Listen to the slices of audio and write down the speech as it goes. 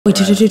Wait.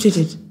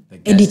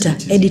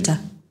 Editor.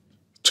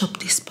 Chop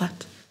this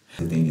part.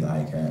 I think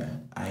like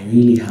I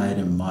really had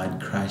a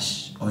mad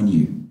crush on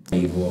you.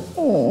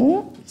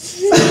 Oh.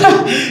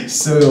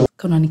 So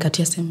Kama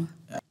nikatia sema.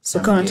 So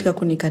kama unataka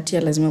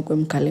kunikatia lazima kuwe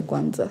mkale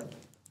kwanza.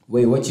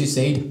 Wait, what you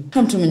said?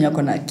 Mtu mwenye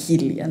ako na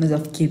akili anaweza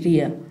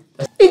fikiria.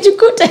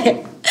 Nijikute.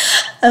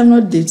 I'm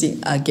not dating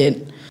again.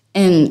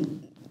 And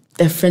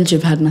the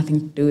friendship had nothing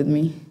to do with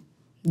me.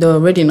 They were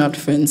already not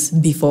friends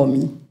before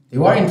me. They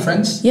weren't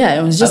friends? Yeah,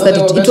 it was just that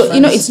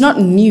it's not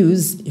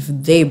news if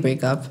they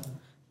break up.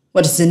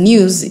 But it's the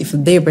news if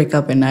they break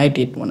up and I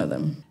date one of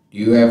them. Do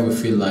you ever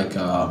feel like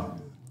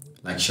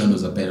Sean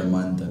was a better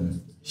man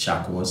than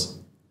Shaq was?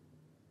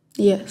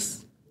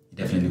 Yes. He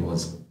definitely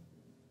was.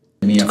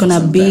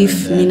 Kuna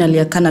beef, mimi na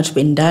Liakana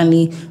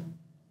tupendani,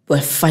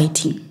 we're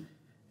fighting.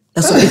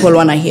 That's what people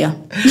want to hear.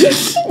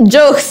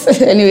 Jokes.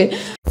 Anyway.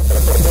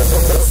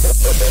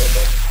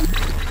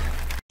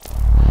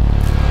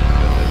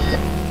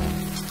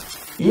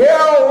 Yo,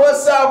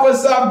 what's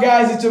up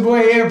guys? It's your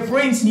boy here,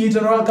 Prince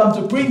Newton. Welcome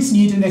to Prince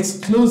Newton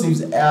Exclusives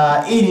in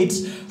it.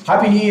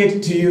 Happy New Year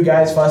to you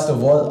guys, first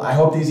of all. I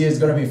hope this year is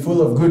going to be full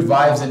of good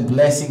vibes and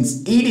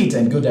blessings in it,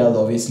 and good health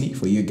obviously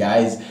for you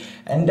guys.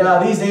 And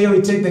this day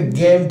we take the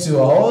game to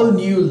a whole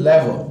new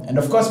level. And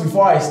of course,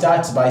 before I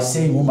start by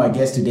saying who my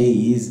guest today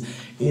is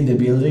in the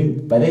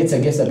building, but it's a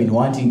guest I've been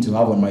wanting to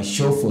have on my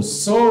show for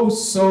so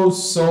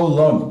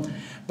long.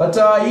 But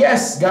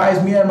yes,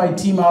 guys, me and my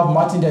team have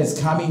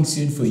merchandise coming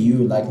soon for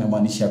you, like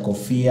Namanisha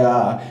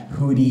Kofia,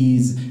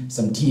 hoodies,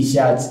 some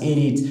t-shirts in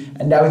it.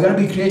 And we're going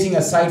to be creating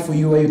a site for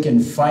you where you can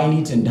find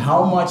it and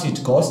how much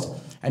it costs.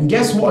 And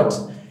guess what?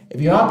 If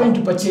you happen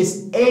to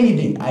purchase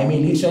anything, I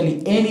mean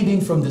literally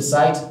anything from the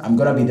site, I'm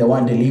going to be the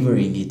one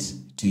delivering it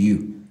to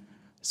you.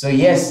 So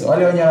yes,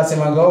 wale wenye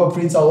wanasema go,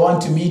 Prince, I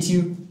want to meet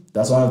you.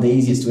 That's one of the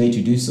easiest way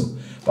to do so.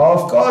 But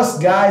of course,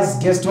 guys,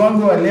 guest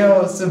wangu wa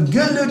leo, some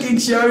good-looking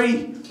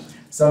shorty.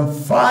 Some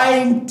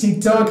fine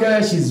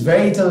TikToker. She's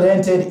very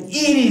talented.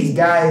 It is,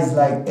 guys.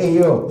 Like, hey,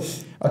 yo.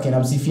 Okay,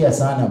 namsifia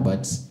sana,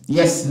 but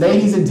yes,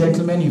 ladies and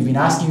gentlemen, you've been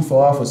asking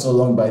for her for so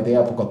long by the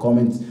Apoka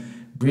comments.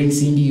 Bring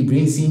Cindy,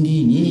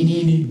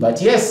 nini.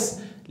 But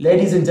yes,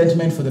 ladies and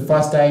gentlemen, for the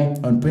first time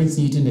on Prince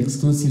Newton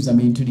Exclusives,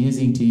 I'm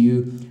introducing to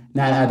you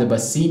none other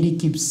but Cindy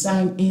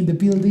Kipsang in the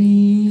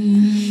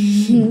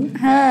building.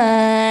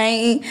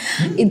 Hi,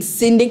 it's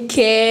Cindy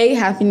K.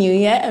 Happy New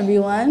Year,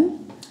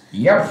 everyone.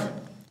 Yep.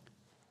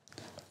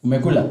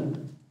 Umekula?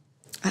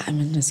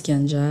 Nasikia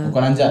njaa.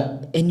 Uko na njaa?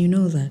 And you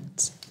know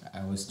that.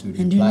 I was to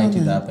reply to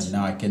that, but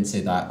now I can't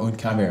say that on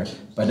camera.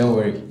 But don't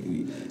worry,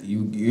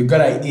 you're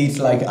gonna eat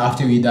like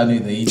after we're done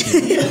with the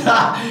eating.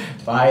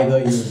 But I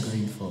thought you were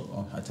going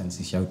for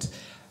attention shout.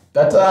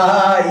 But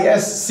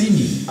yes,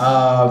 Cindy.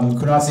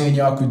 Kuna wase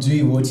wenye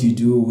wakujui what you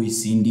do with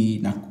Cindy,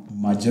 na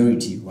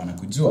majority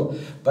wanakujua.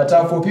 But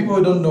for people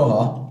who don't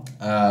know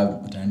her,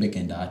 utaende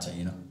kenda acha,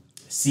 you know.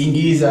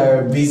 Cindy is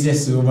a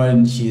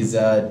businesswoman, she's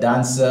a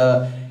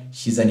dancer,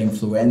 she's an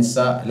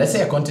influencer, let's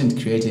say a content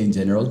creator in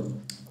general.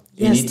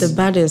 Yes, the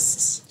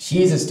baddest.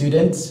 She is a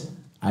student.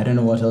 I don't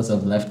know what else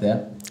I've left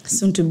there.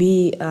 Soon to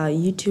be a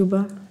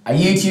YouTuber. A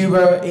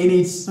YouTuber in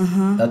it.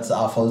 That's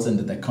falls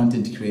under the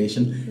content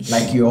creation.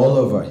 Like you're all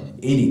over in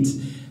it.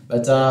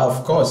 But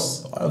of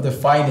course, one of the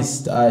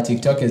finest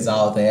TikTokers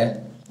out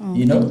there. Oh,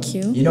 you know? Thank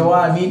you. You know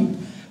what I mean?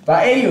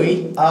 But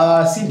anyway,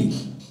 Cindy,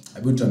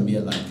 I would be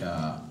like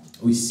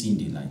who is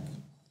Cindy? Like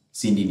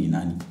Cindy ni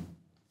nani?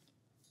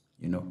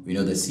 You know, we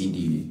know the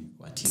Cindy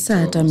what TikTok. Sasa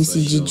hata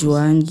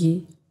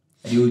misijijuangi.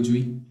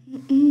 Hujui?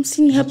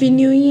 Cindy, Happy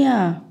New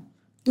Year.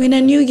 When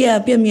a new year,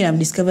 pia me, I'm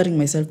discovering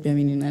myself pia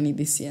mimi ni nani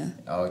this year.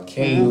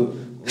 Okay.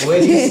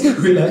 Where is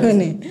school at?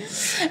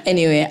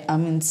 Anyway,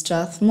 I'm in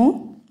Strathmore.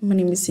 My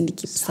name is Cindy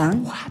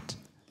Kipsang. What?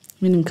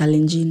 Mimi ni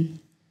Mkalenjin.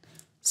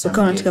 So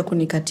kama unataka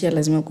kunikatia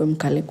lazima kuwe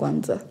mkale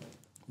kwanza.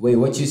 Wait,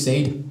 what you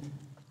said?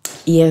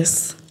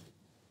 Yes.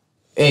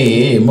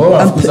 Hey, more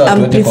I'm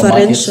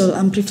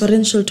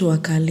preferential to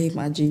Wakale,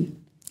 imagine.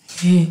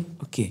 Hey,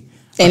 okay.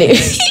 Anyway,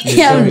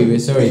 we're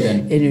sorry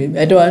then.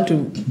 Anyway, I don't want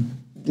to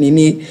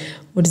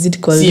what is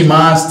it called? See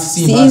must.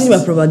 My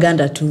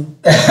propaganda too.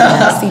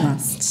 Yeah,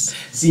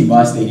 see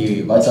must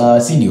anyway.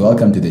 But Cindy,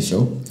 welcome to the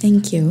show.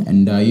 Thank you.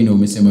 And you know,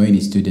 Mr. Moini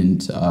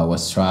student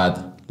was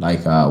Strath.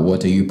 Like,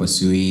 what are you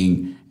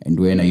pursuing, and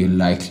when are you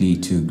likely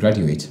to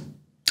graduate?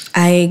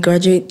 I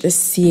graduate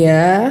this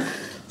year.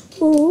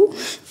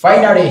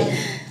 Finally.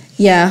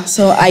 Yeah,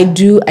 so I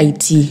do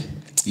IT.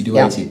 You do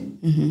IT?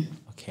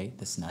 Okay,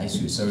 that's nice.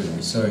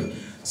 We're sorry.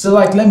 So,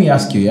 like, let me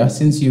ask you,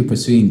 since you're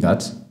pursuing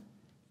that,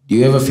 do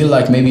you ever feel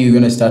like maybe you're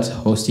going to start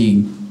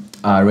hosting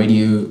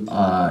radio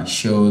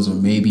shows or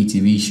maybe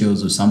TV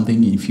shows or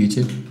something in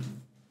future?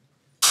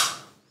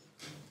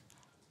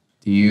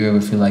 Do you ever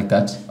feel like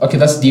that? Okay,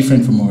 that's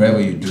different from whatever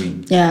you're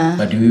doing. Yeah.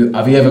 But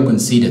have you ever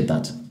considered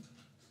that?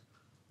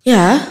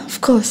 Yeah,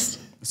 of course.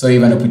 So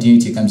if an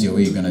opportunity comes your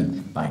way, you're going to,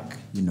 like,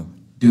 you know,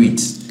 do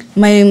it.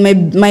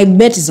 My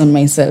bet is on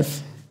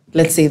myself.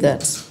 Let's say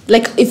that.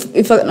 Like,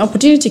 if an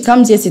opportunity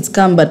comes, yes, it's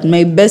come, but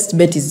my best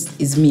bet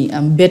is me.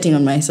 I'm betting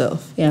on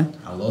myself. Yeah.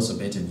 I'll also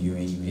bet on you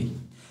anyway.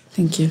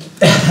 Thank you.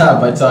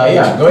 But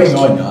yeah, going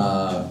on.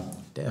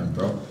 Damn,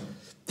 bro.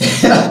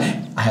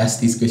 I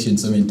asked this question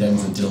so many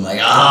times until I'm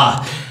like,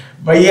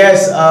 But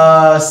yes,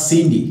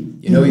 Cindy,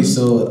 you know, we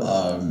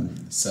saw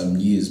some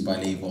news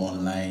by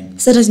online.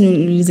 Sasa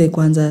niulize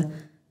kwanza,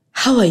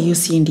 how are you,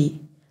 Cindy?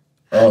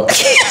 Oh,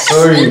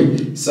 sorry.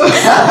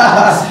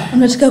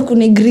 Unataka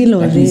kunigrill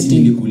already. Lakini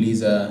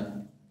nilikuuliza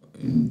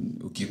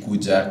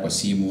ukikuja kwa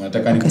simu,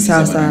 nataka nikuulize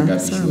mara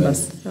ngapi shule.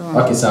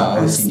 Okay,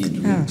 sawa.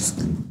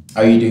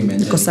 How are you doing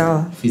mentally? Niko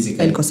sawa.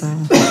 Physically? Niko sawa.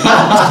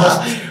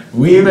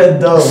 Women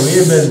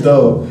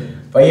though.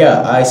 But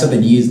yeah, I saw the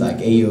news like,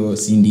 Ayo,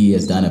 Cindy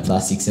has done a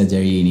plastic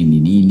surgery,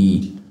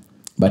 nini.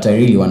 But I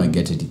really want to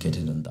get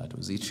educated on that.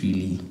 Was it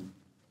really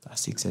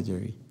plastic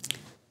surgery?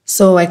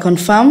 So I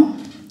confirm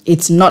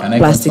it's not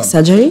plastic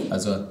surgery.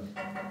 As well?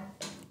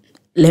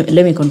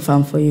 Let me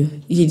confirm for you.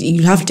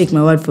 You have to take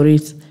my word for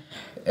it.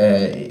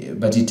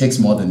 But it takes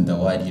more than the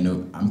word, you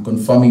know. I'm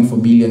confirming for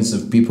millions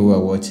of people who are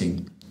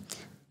watching.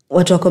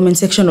 Watu wa comment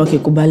section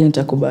wakikubali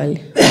nitakubali.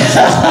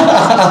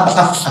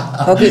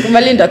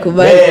 Wakikubali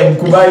nitakubali.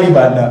 Mkubali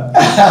bana.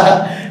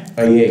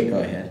 Oh yeah, go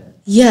ahead.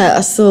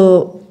 Yeah,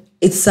 so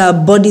it's a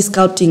body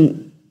sculpting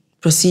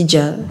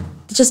procedure.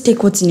 They just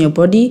take what's in your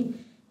body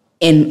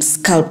and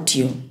sculpt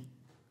you.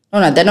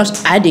 No, they're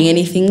not adding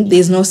anything.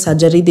 There's no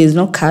surgery, there's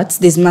no cuts,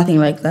 there's nothing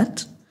like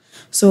that.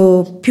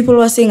 So people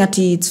who are saying that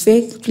it's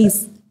fake,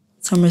 please,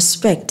 some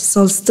respect. It's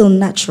all still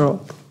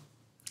natural.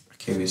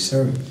 Okay, we're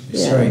sorry.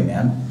 Sorry,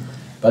 man.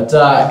 But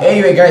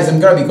anyway, guys, I'm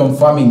going to be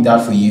confirming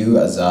that for you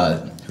as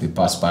we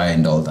pass by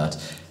and all that.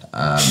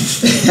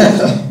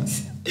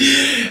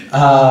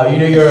 You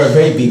know, you're a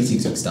very big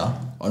TikTok star.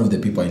 One of the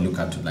people I look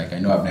up to. Like, I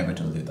know I've never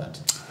told you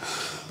that.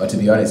 But to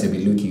be honest, I've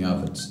been looking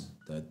up at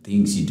the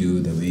things you do,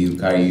 the way you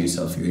carry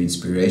yourself, your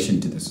inspiration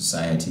to the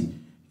society,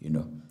 you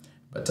know.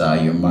 But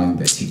you're among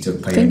the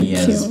TikTok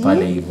pioneers,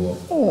 Palevo.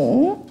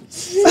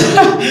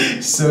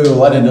 So I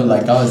want to know,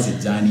 like, how has the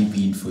journey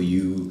been for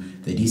you?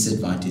 The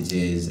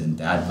disadvantages and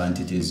the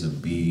advantages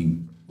of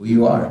being who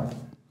you are,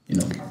 you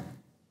know.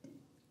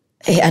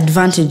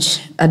 Advantage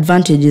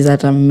is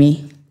that I'm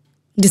me.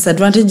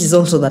 Disadvantage is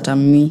also that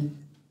I'm me.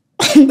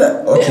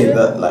 Okay.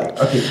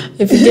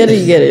 If you get it,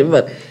 you get it.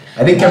 But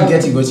I think I'm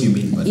getting what you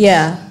mean. But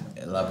yeah,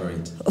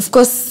 elaborate. Of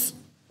course,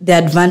 the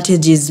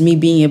advantage is me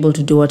being able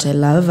to do what I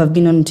love. I've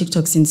been on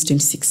TikTok since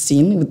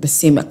 2016 with the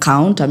same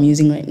account I'm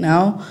using right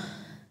now,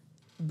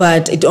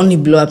 but it only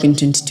blew up in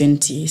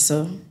 2020.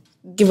 So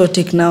give or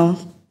take now,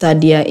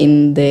 third year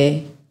in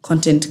the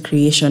content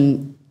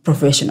creation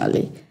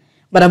professionally.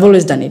 But I've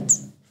always done it,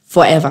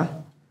 forever.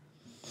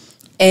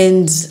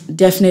 And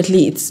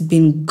definitely it's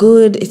been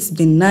good, it's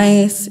been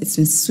nice, it's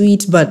been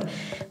sweet. But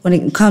when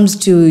it comes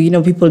to, you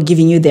know, people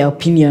giving you their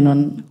opinion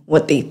on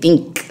what they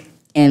think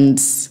and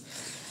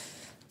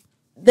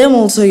them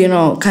also, you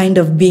know, kind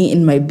of being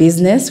in my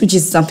business, which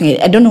is something,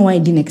 I don't know why I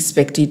didn't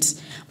expect it,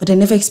 but I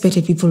never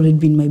expected people would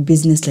be in my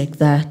business like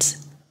that.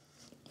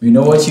 We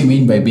know what you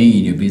mean by being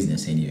in your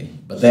business anyway.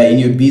 But they're in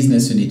your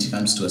business when it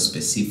comes to a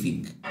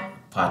specific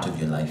part of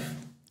your life.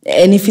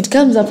 And if it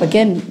comes up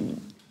again,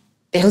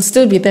 it'll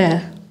still be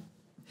there.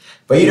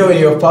 But you know, when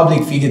you're a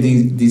public figure,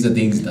 these are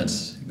things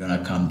that's going to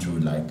come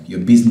through. Like,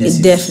 your business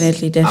is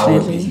definitely. our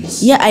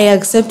business. Yeah, I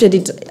accepted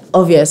it,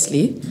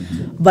 obviously.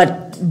 Mm-hmm.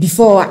 But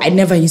before, I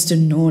never used to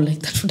know, like,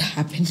 that would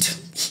happen to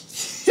me.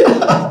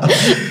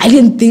 I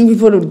didn't think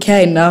people would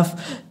care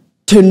enough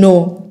to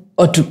know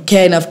or to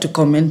care enough to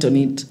comment on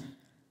it.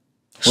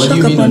 What do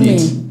you mean on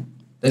it?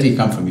 Does it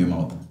come from your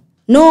mouth?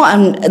 No,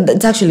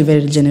 it's actually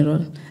very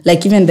general.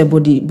 Like, even the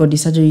body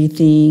surgery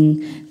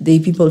thing, the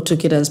people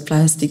took it as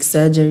plastic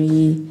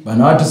surgery.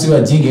 Bana watu si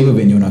wajinga hivyo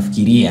venye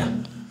unafikiria.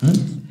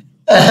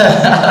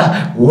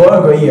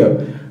 Uongo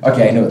hiyo.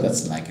 Okay, I know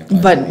that's like a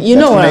but you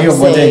know what I'm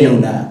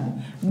saying.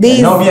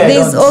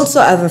 There's also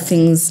other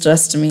things,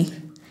 trust me,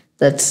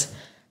 that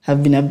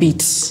have been a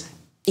bit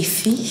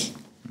iffy.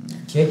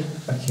 Okay.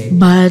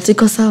 But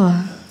iko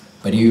sawa.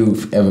 But do you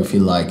ever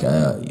feel like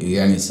your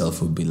younger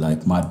self would be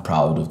like mad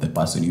proud of the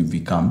person you've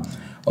become?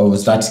 Or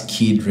was that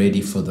kid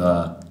ready for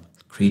the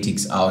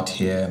critics out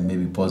here,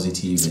 maybe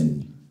positive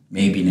and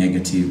maybe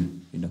negative,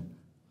 you know?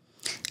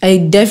 I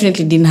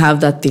definitely didn't have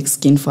that thick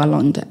skin for a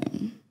long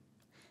time.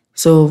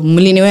 So,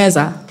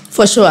 muliniweza,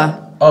 for sure.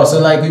 Oh, so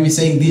like we be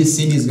saying this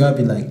scene is going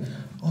to be like,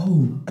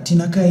 oh,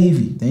 atinaka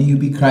hivi. Then you'll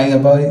be crying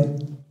about it?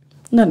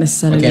 Not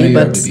necessarily, okay, I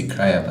know but... you're a big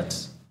crier,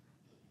 but...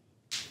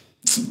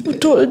 Who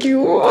told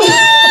you?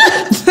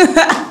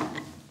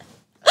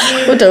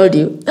 Who told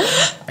you?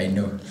 I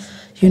know.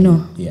 You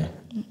know? Yeah.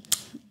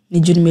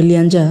 Niju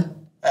nimelianja?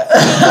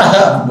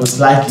 Most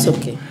likely. It's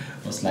okay.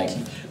 Most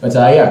likely. But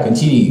yeah,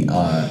 continue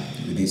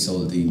with this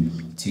whole thing,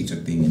 TikTok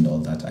thing and all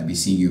that. I'll be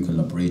seeing you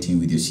collaborating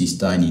with your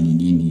sister, Nini.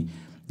 Do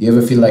you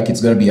ever feel like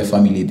it's going to be a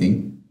family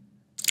thing?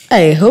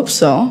 I hope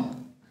so.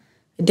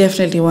 I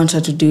definitely want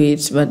her to do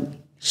it, but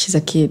she's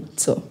a kid,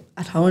 so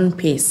at her own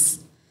pace.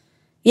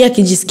 Yeah,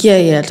 kijisikia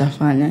yeye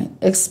atafanya.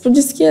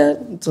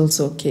 Exipojisikia, it's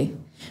also okay.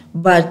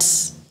 But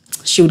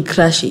she would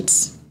crush it.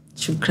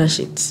 She would crush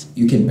it.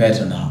 You can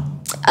bet on her.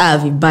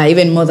 Vibaya,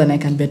 even more than I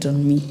can bet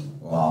on me.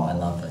 Wow, I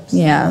love that.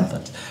 Yeah. I love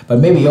that. But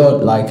maybe you're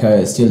like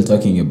still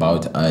talking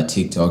about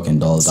TikTok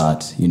and all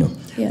that, you know.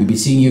 Yeah. We've been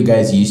seeing you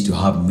guys used to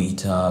have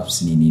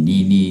meetups,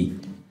 nini.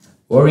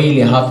 What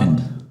really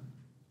happened?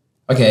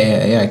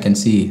 Okay, yeah, I can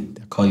see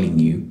they're calling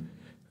you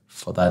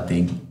for that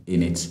thing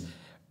in it.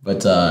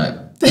 But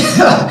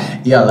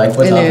yeah, like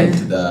what happened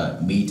to the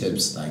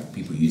meetups? Like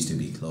people used to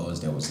be close,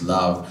 there was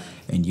love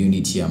and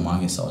unity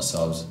among us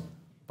ourselves.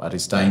 But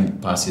as time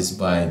passes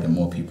by, the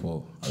more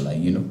people are like,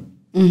 you know.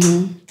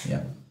 Mm-hmm.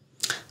 Yeah.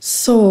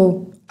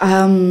 So,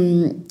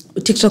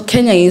 TikTok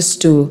Kenya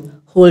used to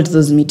hold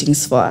those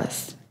meetings for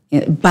us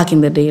back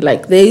in the day.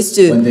 Like they used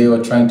to... When they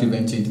were trying to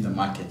venture into the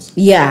market.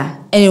 Yeah.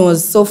 And it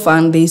was so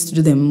fun. They used to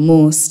do the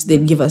most.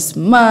 They'd give us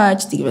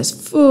merch, they give us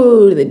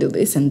food, they do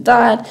this and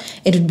that.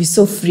 It would be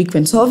so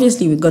frequent. So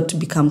obviously we got to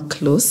become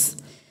close.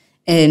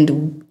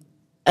 And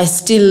I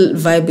still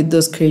vibe with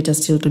those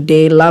creators till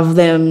today. Love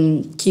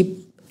them.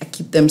 I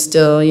keep them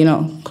still, you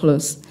know,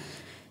 close.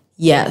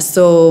 Yeah,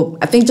 so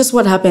I think just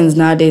what happens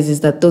nowadays is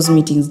that those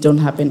meetings don't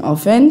happen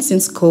often.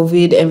 Since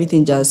COVID,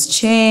 everything just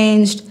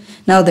changed.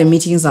 Now the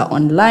meetings are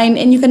online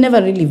and you can never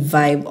really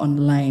vibe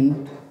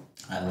online.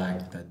 I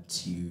like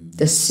that you...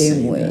 The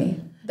same way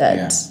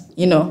that,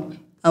 you know,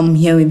 I'm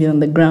here with you on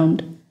the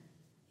ground.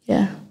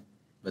 Yeah.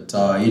 But,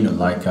 you know,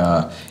 like,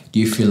 do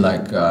you feel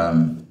like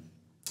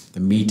the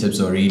meetups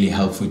are really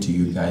helpful to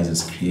you guys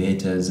as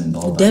creators and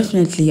all that?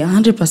 Definitely,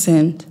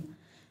 100%.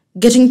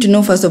 Getting to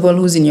know, first of all,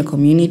 who's in your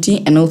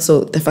community, and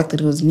also the fact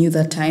that it was new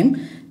that time,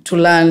 to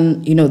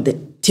learn, you know, the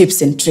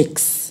tips and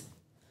tricks.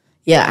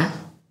 Yeah.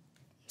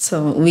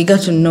 So we got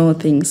to know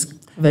things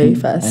very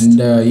fast.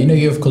 And, you know,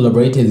 you've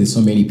collaborated with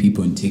so many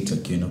people on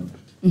TikTok, you know.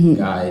 Mm-hmm.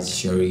 Guys,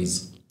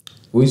 Sherry's.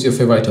 Who is your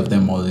favorite of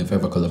them all you've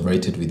ever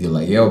collaborated with? You're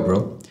like, yo,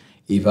 bro,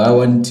 if I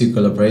want to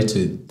collaborate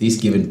with this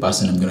given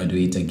person, I'm going to do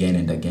it again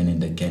and again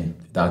and again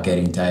without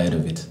getting tired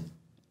of it.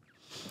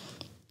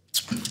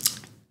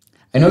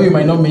 I know you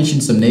might not mention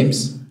some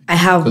names. I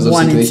have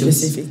one in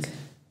specific.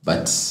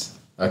 But,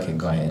 okay,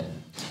 go ahead.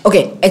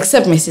 Okay,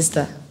 except my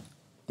sister,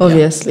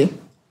 obviously. Yeah.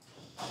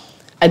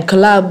 I'd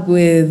collab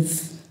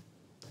with,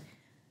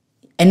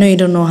 I know you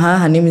don't know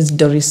her name is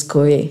Doris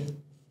Koye.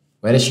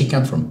 Where does she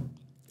come from?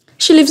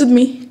 She lives with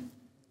me.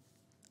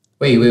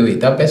 Wait,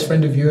 that best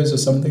friend of yours or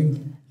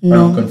something?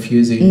 No. I'm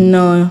confusing.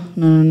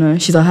 No.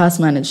 She's a house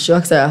manager. She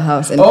works at our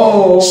house. And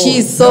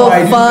she's so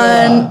no,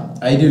 fun.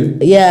 I do.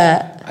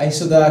 Yeah. I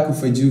saw the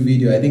Akufaju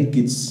video. I think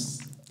it's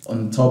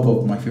on top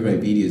of my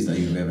favorite videos that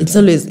you've ever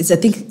done. I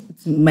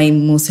think, my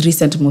most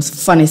recent, most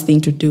funnest thing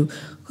to do.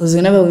 Because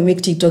whenever we make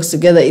TikToks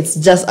together, it's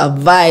just a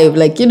vibe.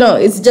 Like, you know,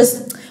 it's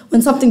just,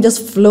 when something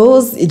just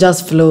flows, it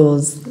just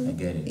flows. I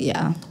get it.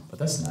 Yeah. But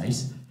that's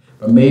nice.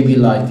 But maybe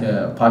like,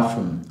 apart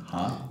from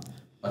her,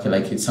 okay,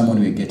 like it's someone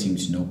we're getting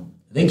to know.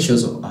 I think she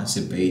also has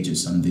a page or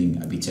something.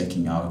 I'll be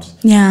checking out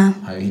her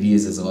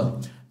videos as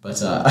well. But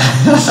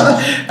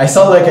I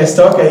sound like a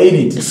stalker in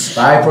it. But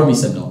I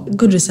promise I'm not.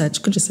 Good research.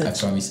 I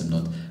promise I'm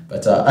not.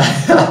 But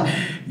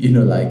you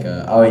know, like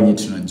our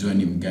internal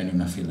journey,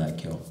 I feel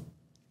like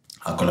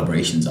our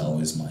collaborations are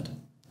always mad.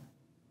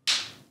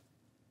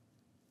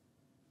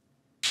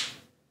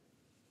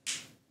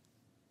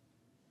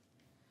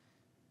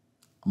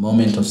 A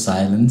moment of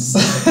silence.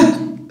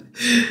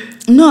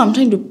 No, I'm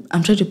trying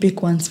to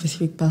pick one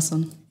specific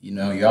person. You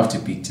know, you have to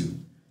pick two.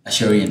 A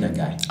Sherry and a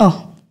guy.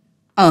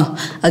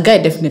 A guy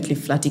definitely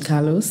Flatty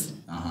Carlos.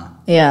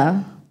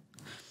 Yeah.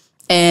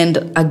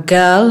 And a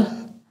girl,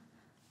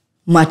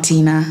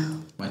 Martina.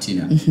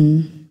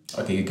 Mm-hmm.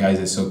 Okay, you guys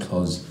are so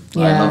close.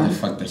 Yeah. I love the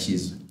fact that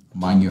she's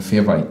among your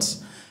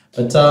favorites.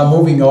 But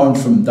moving on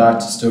from that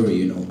story,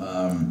 you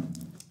know,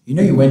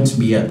 you went to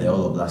Mia the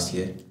whole of last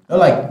year. Not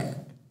like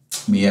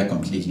Mia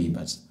completely,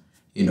 but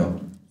you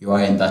know, you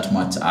weren't that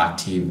much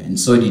active, and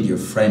so did your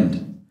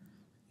friend,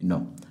 you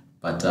know.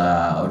 But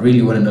I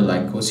really want to know,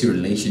 like, what's your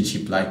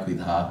relationship like with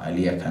her,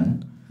 Alia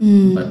Khan?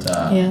 But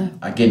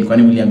again,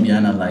 kwani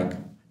mliambiana like,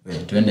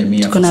 tuende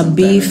Mia for Kuna some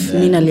beef, time,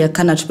 mi na Alia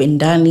Khan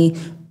hatupendani,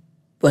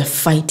 we're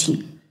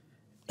fighting.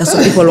 That's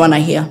what people want to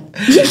hear.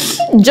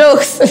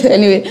 Jokes.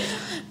 Anyway,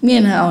 me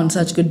and her are on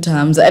such good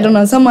terms. I don't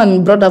know,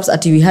 someone brought up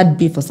that we had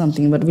beef or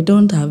something, but we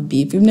don't have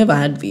beef. We've never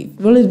had beef.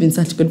 We've always been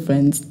such good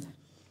friends.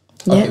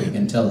 Okay, we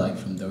can tell, like,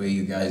 from the way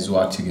you guys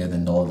work together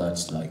and all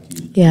that, like,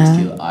 you Yeah.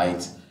 still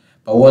eyed.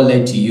 But what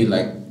led to you,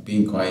 like,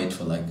 being quiet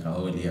for, like, a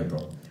whole year,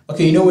 bro?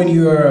 Okay, you know, when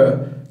you're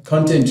a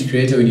content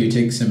creator, when you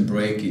take some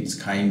break, it's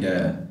kind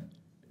of,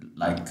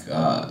 like,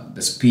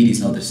 the speed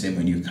is not the same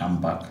when you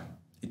come back.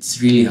 It's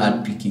really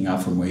hard picking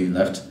up from where you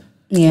left.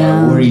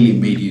 Yeah. But what really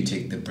made you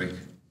take the break?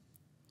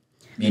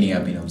 Many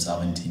have been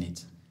observant in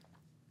it.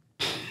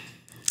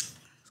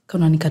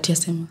 Kuna nikatia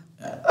sema.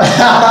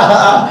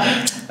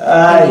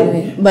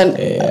 Anyway,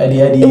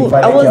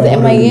 but I was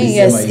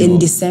MIA in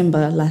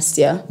December last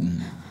year.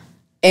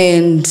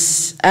 And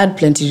I had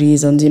plenty of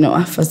reasons, you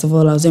know. First of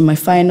all, I was in my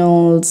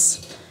finals.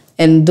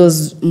 and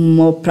those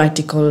more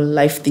practical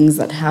life things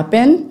that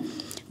happen.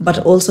 But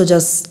also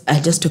I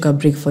just took a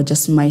break for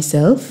just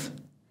myself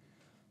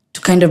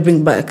to kind of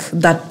bring back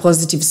that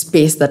positive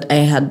space that I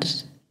had.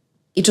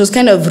 It was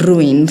kind of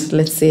ruined,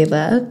 let's say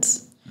that,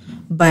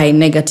 by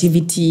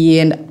negativity,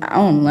 and I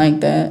don't like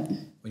that.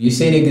 When you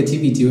say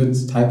negativity, what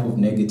type of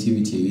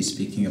negativity are you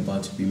speaking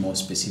about, to be more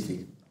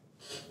specific?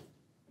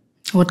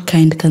 What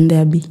kind can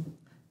there be?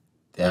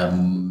 There are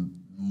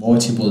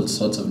multiple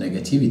sorts of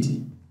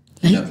negativity.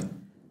 Like? You know,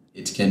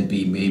 it can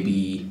be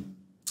maybe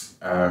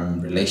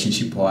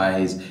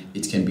relationship-wise,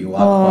 it can be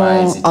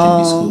work-wise, it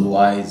can be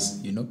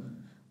school-wise, you know?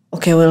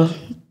 Okay, well,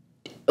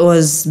 it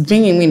was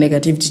bringing me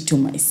negativity to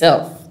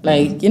myself.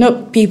 Like, you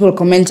know, people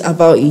comment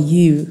about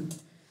you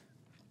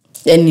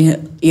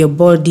and your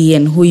body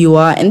and who you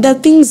are, and there are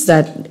things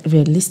that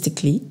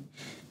realistically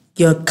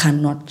you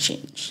cannot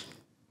change.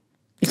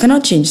 You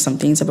cannot change some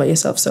things about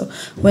yourself. So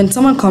when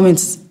someone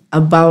comments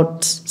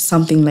about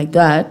something like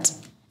that,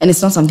 and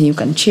it's not something you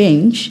can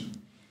change,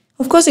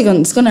 of course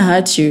it's going to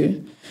hurt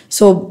you.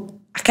 So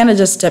I kind of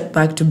just stepped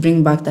back to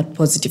bring back that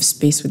positive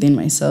space within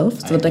myself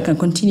so that I can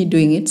continue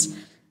doing it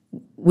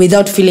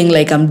without feeling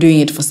like I'm doing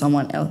it for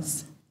someone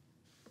else.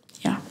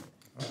 Yeah.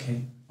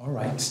 Okay, all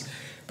right.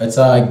 But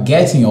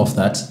getting off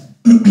that,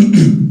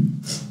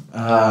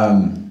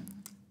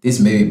 this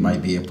maybe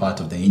might be a part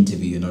of the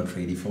interview you're not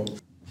ready for.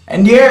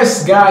 And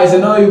yes, guys, I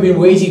know you've been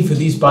waiting for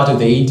this part of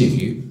the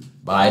interview,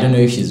 but I don't know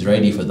if she's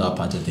ready for that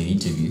part of the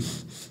interview.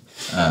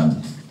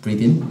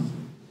 Breathe in,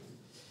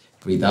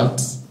 breathe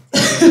out.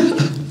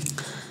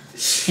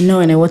 I know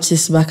when I watch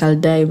this back, I'll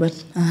die, but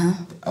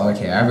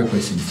Okay, I have a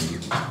question for you.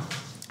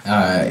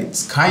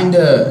 It's kind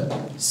of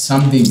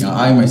something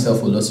I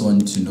myself would also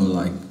want to know,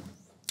 like,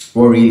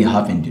 what really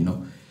happened, you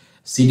know?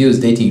 Sidio was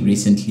dating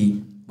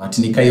recently, but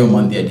Nikayo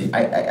Monday,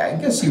 I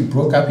guess you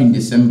broke up in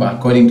December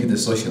according to the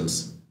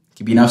socials.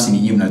 Kibinafsi ni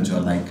nyinyi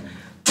mnajua, like,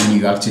 when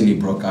you actually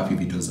broke up,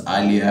 if it was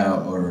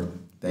earlier or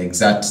the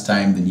exact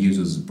time the news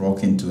was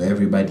broken to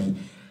everybody.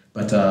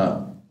 But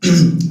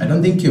I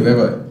don't think you've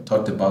ever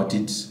talked about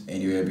it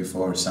anywhere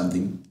before or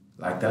something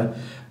like that.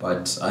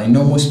 But I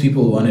know most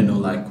people want to know,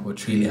 like,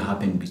 what really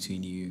happened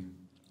between you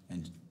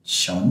and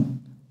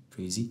Sean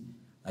Crazy.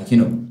 Like, you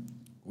know,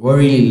 what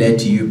really led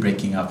to you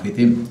breaking up with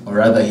him? Or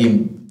rather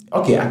him,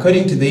 okay,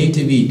 according to the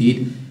interview he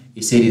did,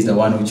 he said he's the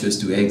one who chose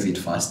to exit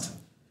first.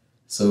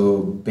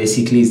 So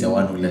basically he's the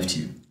one who left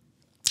you.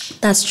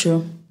 that's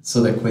true.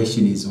 So the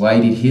question is, why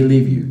did he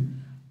leave you?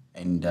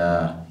 And,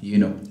 you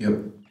know, your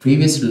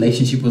previous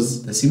relationship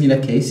was a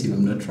similar case, if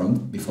I'm not wrong,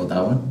 before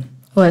that one.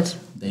 What?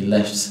 They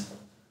left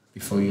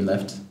before you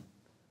left.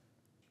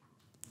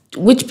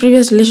 Which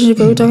previous relationship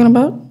are we talking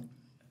about?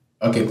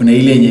 Okay, kuna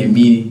ile yenye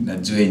mimi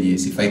najua yenye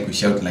sifai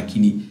kushout,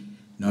 lakini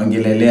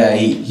naongelelea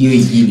hiyo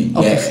ingine.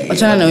 Okay,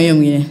 wachana na huyo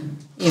mwingine.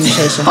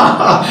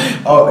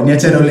 Oh,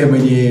 niachana ule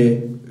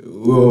mwenye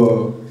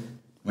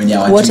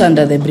Water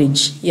under the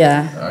bridge.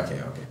 Yeah. Okay.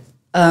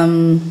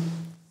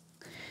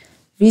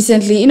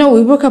 Recently, you know,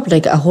 we broke up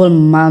like a whole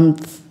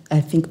month,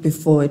 I think,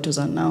 before it was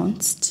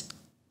announced.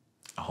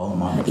 A whole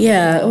month?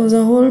 Yeah, it was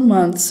a whole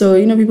month. So,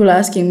 you know, people are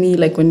asking me,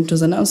 like, when it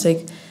was announced,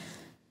 like,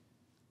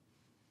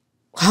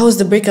 how's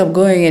the breakup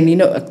going? And, you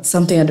know,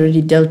 something I'd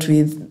already dealt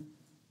with.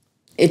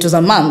 It was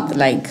a month,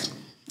 like,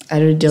 I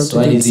already dealt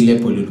with it. So, you're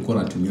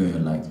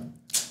like,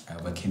 I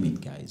overcame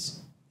it, guys.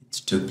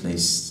 It took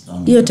place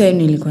long Hiyo time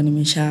nilikuwa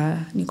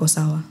niko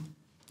sawa.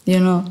 You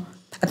know,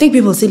 I think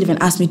people still even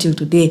ask me till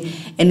today,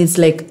 and it's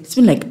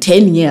been like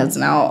 10 years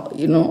now,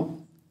 you know.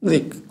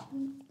 Like,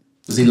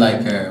 was it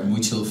like a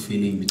mutual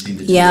feeling between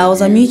the two? Yeah, it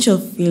was a mutual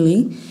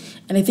feeling.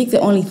 And I think the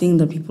only thing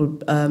that people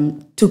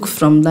took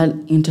from that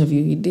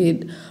interview he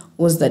did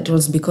was that it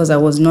was because I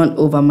was not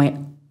over my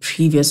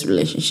previous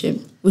relationship,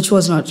 which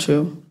was not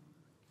true.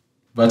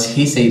 But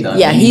he said that.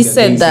 Yeah, he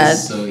said that.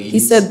 He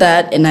said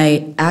that, and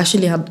I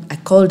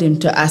called him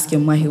to ask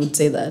him why he would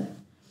say that.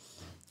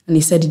 And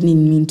he said he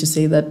didn't mean to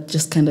say that,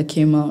 just kind of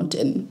came out.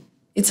 And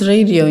it's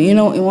radio, you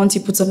know, and once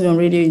you put something on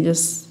radio, you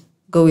just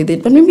go with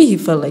it. But maybe he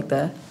felt like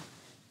that.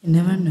 You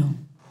never know.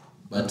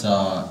 But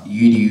do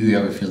you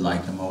ever feel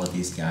like I'm over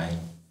this guy?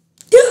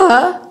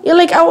 Yeah,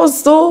 like I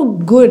was so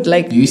good.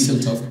 Like, do you still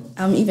talk?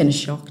 I'm even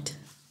shocked.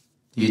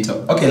 Do you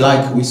talk? Okay,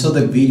 like we saw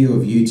the video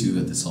of you two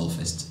at the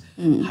Soulfest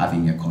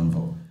having a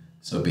convo.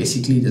 So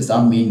basically, does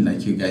that mean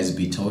like you guys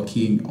be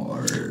talking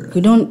or?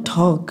 We don't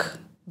talk,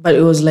 but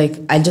it was like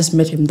I just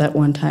met him that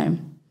one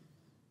time,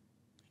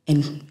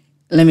 and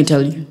let me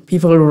tell you,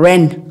 people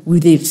ran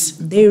with it.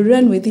 They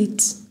ran with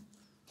it.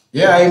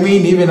 Yeah, I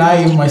mean, even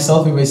I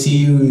myself, if I see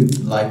you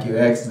with like your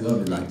ex, I'll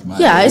be like, man.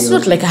 Yeah, it's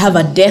not like I have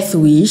a death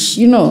wish,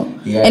 you know.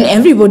 Yeah. And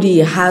everybody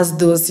has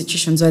those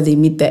situations where they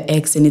meet their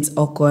ex and it's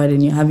awkward,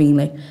 and you're having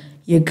like,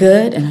 you're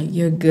good, and like,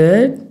 you're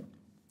good,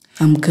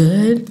 I'm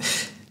good.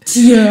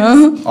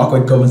 Yeah.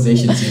 Awkward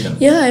conversations, you know.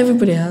 Yeah,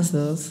 everybody has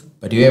those.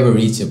 But do you ever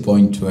reach a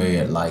point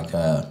where like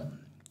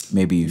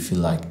maybe you feel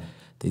like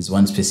there's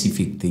one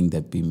specific thing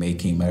that be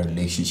making my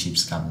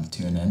relationships come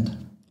to an end?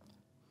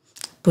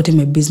 Putting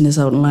my business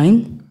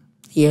online.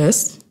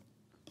 Yes.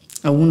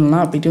 I will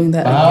not be doing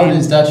that But how again.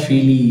 does that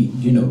really,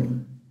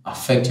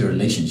 affect your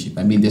relationship?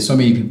 I mean, there's so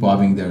many people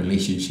having their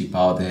relationship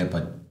out there,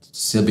 but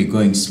still be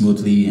going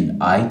smoothly and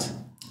aight.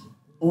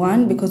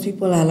 One, because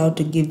people are allowed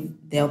to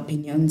give their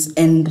opinions,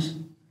 and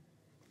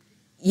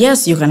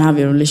yes, you can have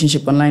a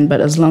relationship online,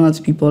 but as long as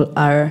people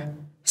are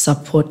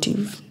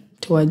supportive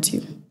towards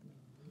you.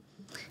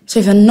 So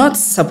if you're not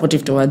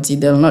supportive towards you,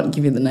 they'll not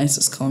give you the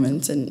nicest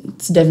comments, and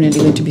it's definitely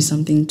going to be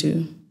something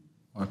to...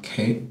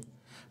 Okay.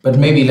 But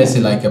maybe, let's say,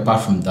 like,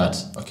 apart from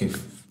that, okay,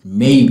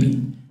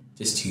 maybe,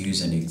 just to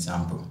use an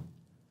example,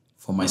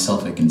 for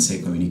myself, I can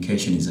say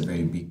communication is a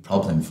very big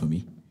problem for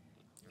me.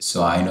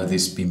 So I know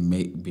this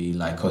be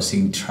like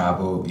causing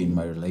trouble in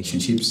my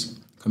relationships.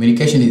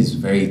 Communication is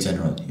very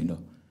general,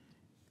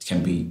 It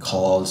can be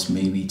calls,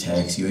 maybe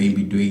texts, you ain't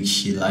be doing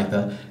shit like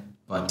that.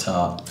 But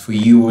for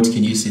you, what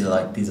can you say,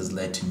 like, this has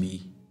led to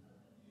me,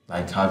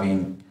 like,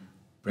 having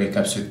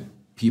breakups with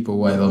people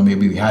where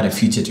maybe we had a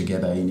future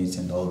together in it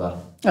and all that?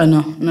 Oh,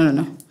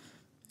 no.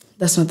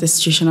 That's not the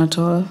situation at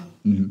all.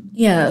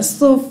 Yeah,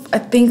 so I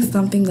think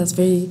something that's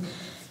very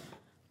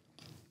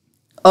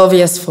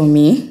obvious for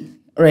me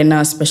right now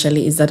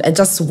especially is that I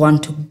just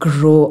want to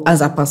grow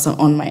as a person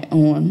on my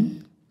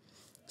own.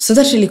 So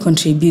that really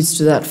contributes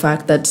to that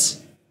fact that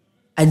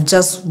I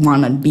just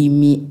want to be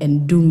me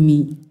and do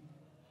me.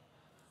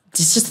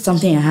 It's just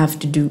something I have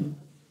to do,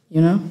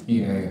 Yeah.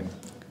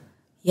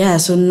 Yeah,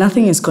 so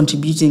nothing is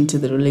contributing to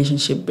the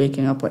relationship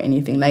breaking up or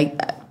anything. Like,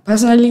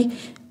 personally,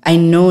 I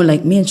know,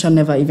 like, me and Sean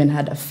never even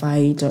had a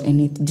fight or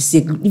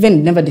anything,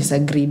 even never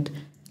disagreed.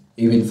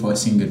 Even for a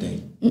single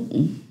day?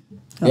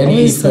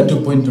 Always- I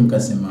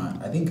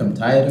think I'm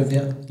tired of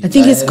you. I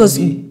think it's because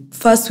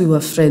first we were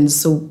friends,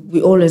 so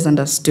we always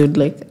understood,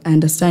 like, I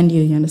understand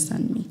you, you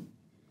understand me.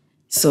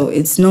 So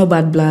it's no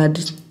bad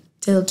blood.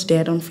 Till today,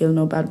 I don't feel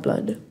no bad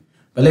blood.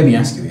 But let me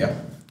ask you,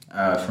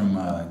 from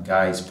a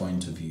guy's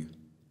point of view,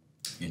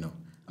 I'm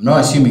not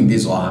assuming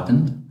this all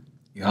happened.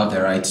 You have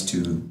the right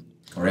to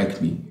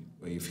correct me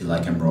where you feel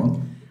like I'm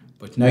wrong.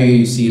 But now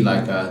you see,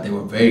 like, they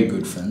were very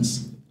good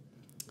friends,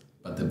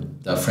 but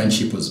the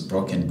friendship was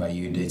broken by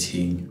you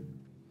dating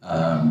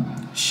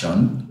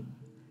Sean.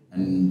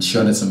 And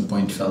Sean at some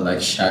point felt like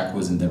Shaq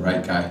wasn't the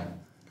right guy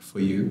for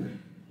you.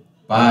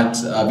 But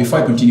before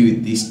I continue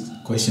with this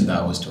question that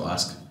I was to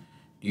ask,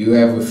 do you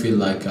ever feel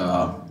like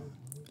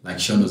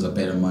Sean was a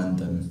better man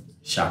than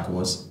Shaq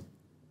was?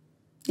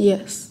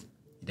 Yes.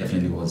 He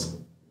definitely was.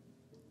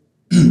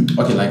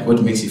 Okay, like,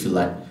 what makes you feel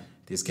like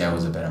this guy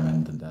was a better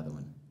man than the other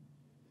one?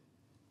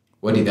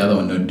 What did the other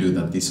one not do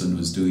that this one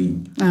was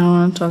doing? I don't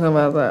want to talk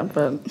about that,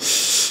 but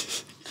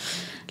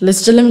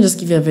let me just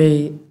give you a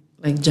very,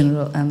 like,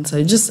 general answer.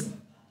 It just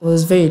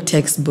was very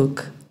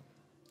textbook,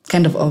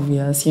 kind of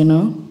obvious, There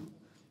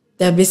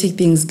are basic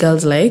things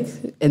girls like,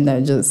 and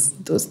they're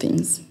just those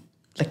things,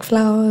 like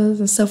flowers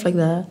and stuff like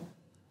that.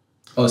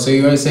 Oh, so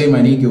you want to say my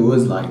nigga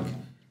was like,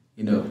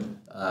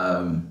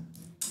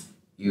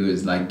 he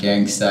was like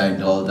gangster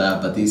and all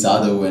that, but this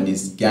other one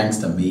is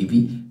gangster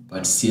maybe,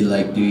 but still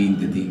like doing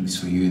the things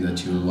for you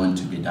that you want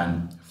to be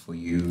done for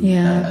you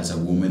as a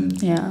woman.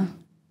 Yeah.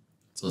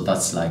 So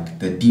that's like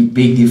the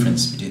big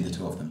difference between the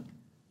two of them.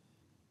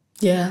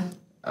 Yeah.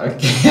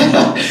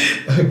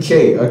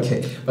 Okay.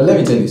 Okay. But let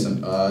me tell you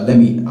something. Let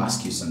me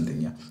ask you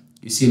something. Yeah.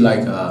 You see,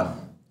 like,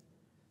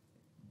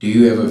 do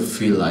you ever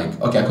feel like,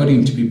 okay,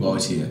 according to people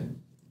out here,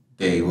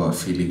 they were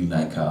feeling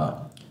like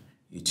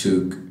you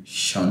took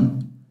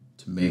Sean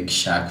to make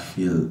Shaq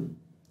feel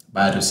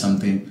bad or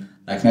something.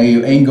 Like, now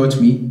you ain't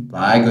got me, but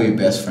I got your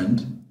best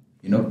friend.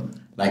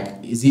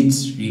 Like, is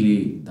it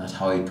really that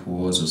how it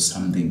was or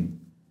something?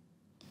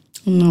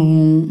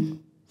 No.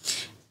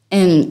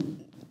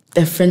 And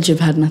their friendship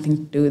had nothing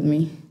to do with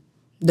me.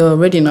 They were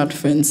already not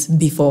friends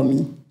before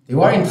me. They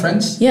weren't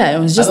friends? Yeah, it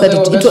was just that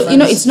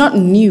it's not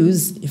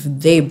news if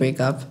they break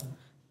up.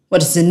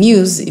 But it's the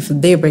news if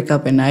they break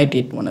up and I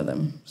date one of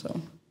them. So.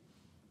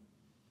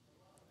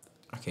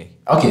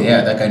 Okay,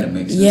 yeah, that kind of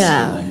makes sense.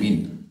 Yeah. I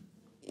mean,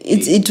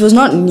 it was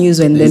not news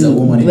when There's a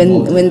woman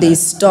involved in when they that.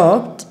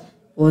 stopped.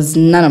 Was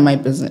none of my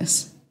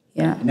business.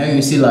 Yeah. now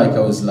you see, like, I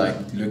was like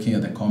looking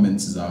at the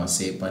comments as I was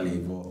saying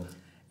Palevo,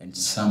 and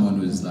someone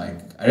was like,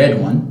 I read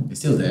one, it's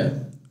still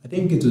there. I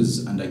think it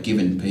was under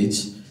given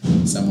page.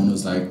 Someone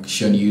was like,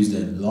 Sean used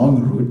a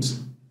long route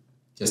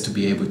just to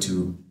be able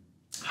to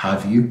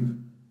have you,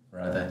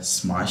 rather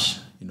smash,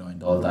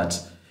 and all that.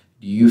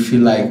 Do you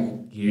feel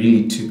like he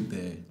really took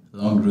the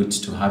long route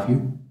to have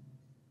you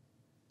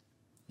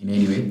in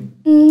any way?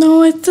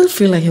 No, I still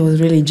feel like he was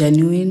really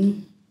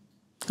genuine.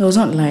 He was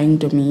not lying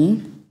to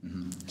me.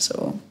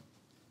 So,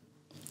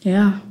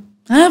 yeah.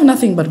 I have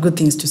nothing but good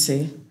things to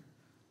say.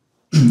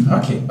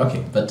 Okay.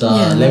 But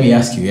let me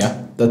ask you,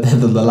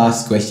 the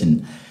last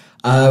question.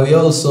 We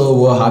also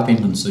were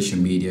happening on social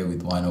media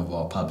with one of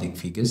our public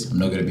figures. I'm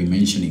not going to be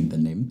mentioning the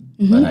name,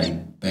 but I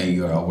bet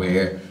you're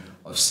aware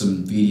of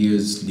some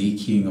videos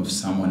leaking of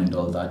someone and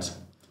all that.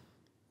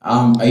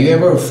 Are you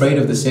ever afraid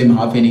of the same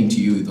happening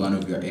to you with one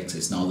of your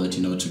exes now that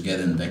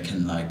together and they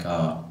can like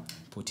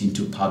put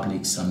into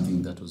public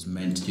something that was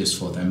meant just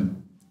for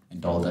them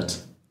and all that?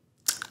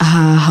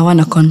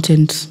 Hawana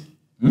content.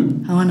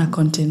 Hawana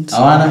content.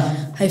 Hawana?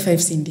 High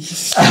five, Cindy.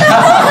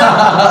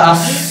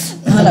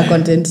 Hawana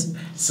content.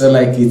 So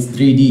like it's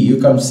 3D, you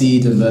come see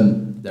it and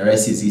then the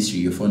rest is history.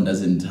 Your phone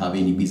doesn't have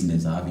any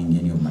business having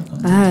any of my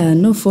content.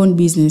 No phone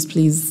business,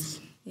 please.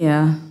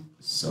 Yeah.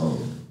 So,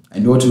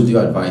 and what would you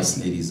advise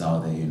ladies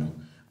out there,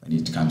 when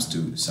it comes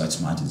to such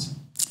matters?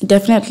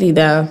 Definitely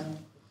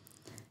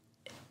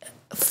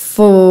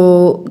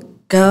for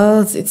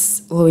girls,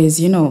 it's always,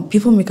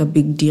 people make a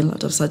big deal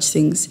out of such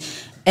things.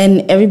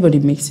 And everybody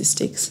makes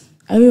mistakes.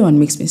 Everyone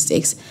makes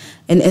mistakes.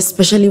 And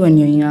especially when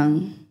you're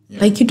young. Yeah.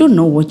 Like, you don't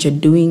know what you're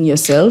doing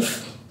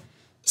yourself.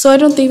 So I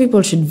don't think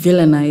people should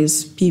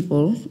villainize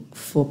people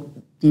for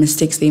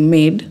mistakes they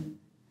made.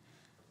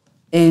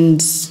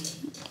 And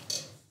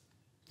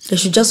they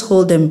should just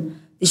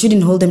they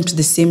shouldn't hold them to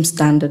the same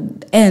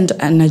standard. And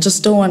I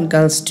just don't want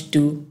girls to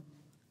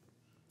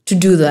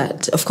do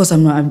that. Of course,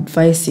 I'm not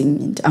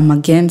advising it. I'm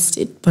against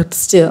it. But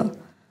still,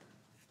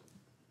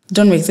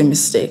 don't make the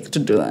mistake to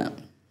do that.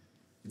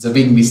 It's a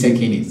big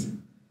mistake in it.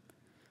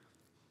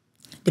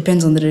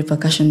 Depends on the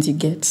repercussions you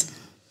get.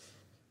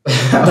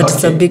 But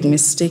It's a big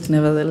mistake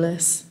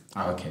nevertheless.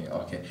 Okay.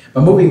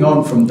 But moving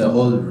on from the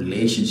whole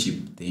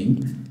relationship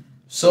thing,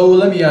 so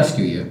let me ask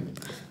you here.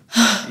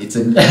 It's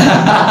a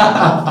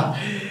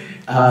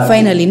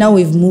finally, now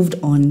we've moved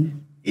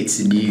on. It's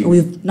a new.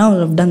 We've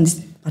done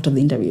this part of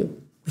the interview.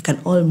 We can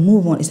all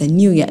move on. It's a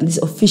new year. This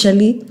is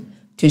officially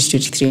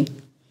 2023.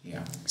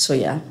 Yeah. So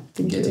yeah.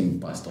 Getting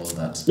past all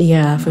that.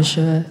 Yeah, for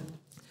sure.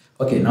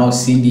 Okay, now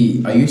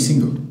Cindy, are you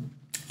single?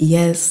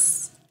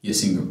 Yes. You're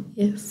single?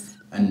 Yes.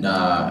 And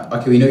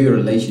we know your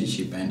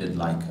relationship ended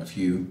like a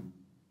few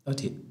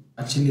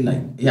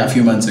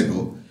months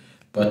ago.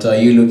 But are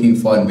you looking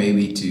forward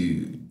maybe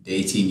to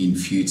dating in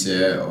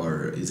future,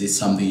 or is it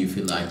something you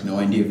feel like no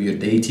idea if you're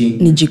dating?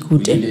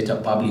 Nijikute. Will you date a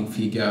public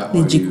figure?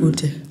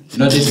 Nijikute. You're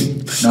not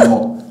dating? No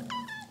more.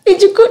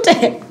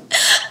 Nijikute.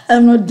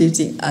 I'm not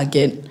dating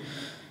again.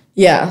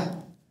 Yeah.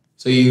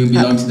 So you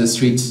belong to the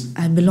streets?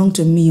 I belong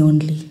to me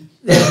only.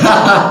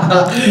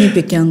 Mi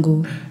peke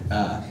yangu.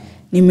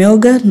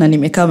 Nimeoga na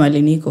nimekaa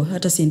mahali niko.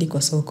 Hata siendi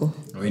kwa soko.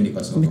 Uendi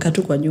kwa soko? Nimekaa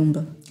tu kwa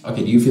nyumba.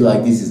 Okay, do you feel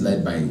like this is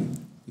led by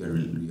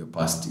your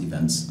past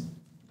events?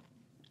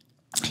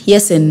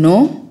 Yes and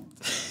no.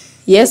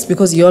 Yes,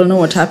 because you all know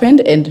what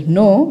happened, and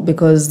no,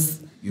 because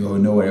you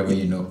know whatever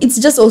you know. It's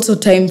just also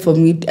time for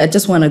me. I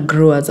just want to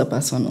grow as a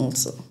person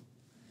also.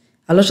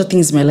 A lot of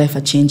things in my life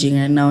are changing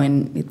right now,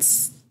 and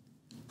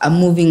I'm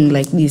moving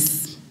like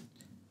this.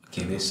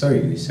 Okay, we're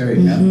sorry,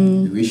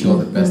 man. We wish you all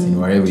the best in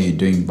whatever you're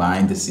doing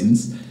behind the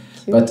scenes.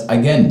 But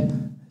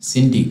again,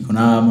 Cindy,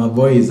 kuna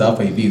maboys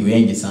hapa hivi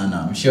wengi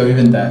sana. I'm sure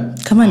even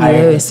that. Kama ni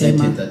wewe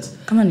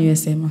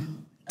sema.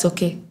 It's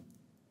okay.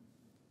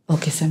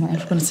 Okay, sema.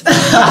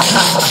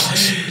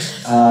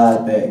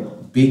 The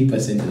big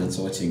percentage that's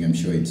watching, I'm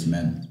sure it's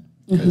men.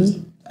 Because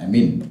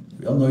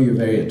we all know you're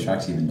very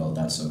attractive and all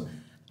that. So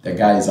the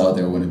guys out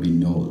there want to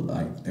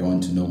they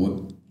want to know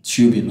what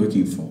should be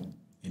looking for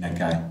in a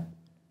guy.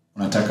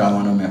 Unataka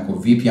mwanaume yako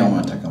vipi au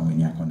unataka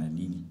mwenye yako na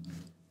nini?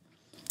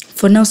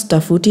 For now,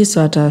 stafuti,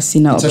 so hata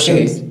sina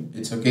options.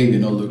 It's okay if you're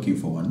not looking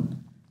for one.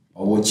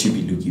 Or what you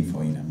be looking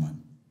for in a man?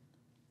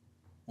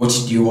 What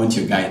do you want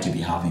your guy to be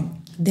having?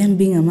 Them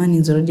being a man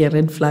is already a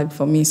red flag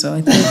for me, so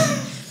I think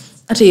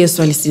hata hiyo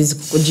swali siwezi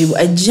kukujibu.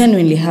 I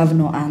genuinely have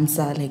no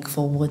answer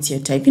for what's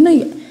your type.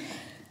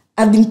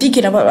 I've been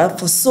thinking about that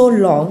for so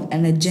long,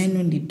 and I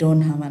genuinely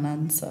don't have an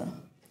answer.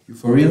 You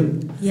for real?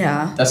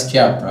 Yeah. That's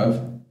scared, bruv.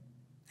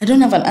 I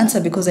don't have an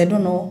answer because I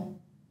don't know.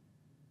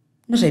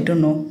 Not I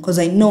don't know, because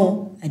I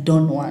know I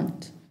don't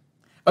want.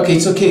 Okay,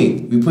 it's okay.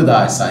 We put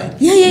that aside.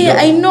 Yeah,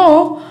 I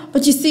know.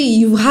 But you see,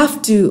 you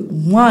have to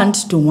want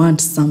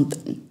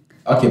something.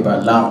 Okay,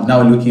 but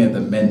now looking at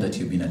the men that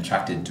you've been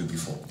attracted to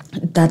before.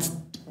 That's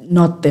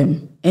not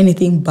them.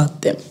 Anything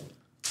but them.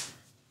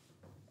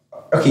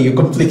 Okay, you're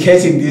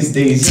complicating these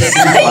days.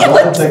 I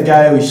want a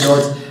guy who's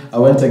short. I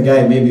want a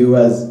guy maybe who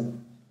has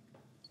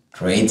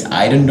great.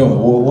 I don't know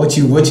what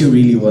you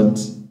really want.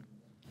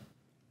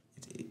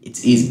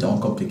 It's easy. Don't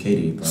complicate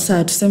it, bro.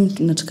 Sasa tuseme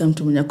tunataka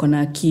mtu mwenye ako na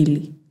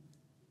akili.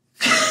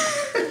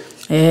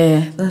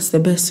 That's the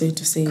best way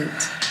to say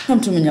it.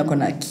 Mtu mwenye ako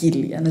na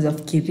akili, anaweza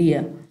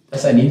fikiria.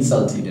 That's an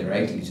insult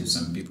directly to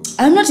some people.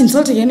 I'm not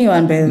insulting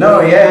anyone, by the way.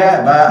 No,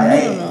 yeah,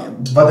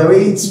 but the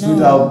way it's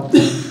put out.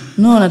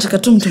 No, nataka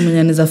tu mtu mwenye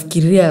anaweza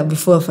fikiria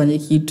before afanye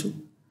kitu.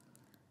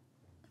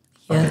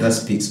 Yeah. Okay, that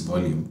speaks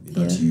volume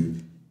without you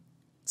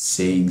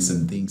saying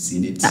some things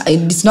in it.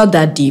 It's not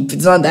that deep. Okay.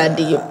 It's not that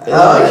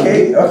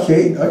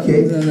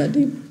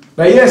deep.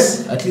 But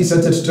yes, at least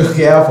wanted to talk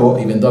careful,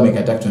 even though I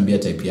can't tuambia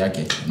type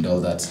yake and all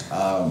that.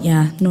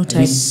 No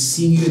type. I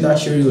see you that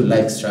sure you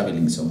likes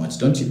traveling so much,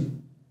 don't you?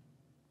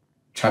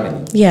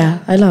 Traveling. Yeah,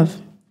 I love.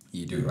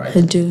 You do, right?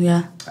 I do,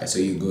 yeah. So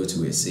you go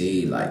to SA,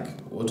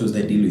 what was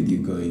the deal with you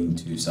going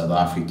to South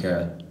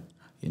Africa,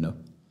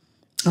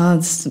 Oh,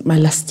 this is my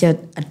last year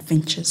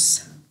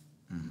adventures.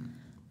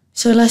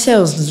 So last year I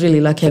was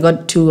really lucky. I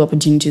got 2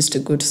 opportunities to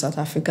go to South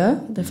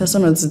Africa. The first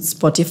one was with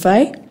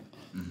Spotify,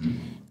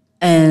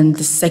 and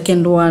the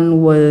second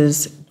one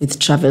was with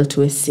Travel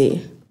to SA.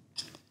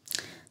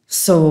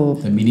 So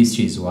The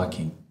ministry is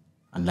working,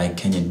 unlike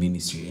Kenyan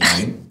ministry.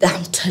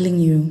 I'm telling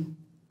you,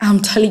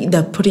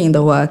 they're putting in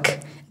the work.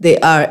 They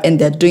are, and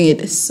they're doing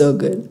it so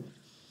good.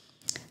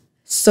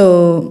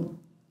 So,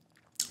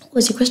 what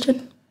was your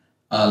question?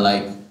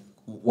 Like,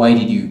 why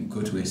did you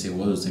go to SA?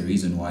 What was the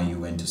reason why you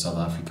went to South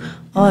Africa?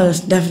 Oh,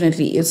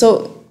 definitely.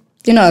 So,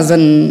 as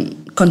a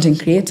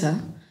content creator,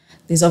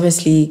 there's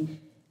obviously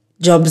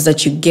jobs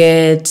that you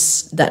get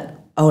that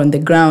are on the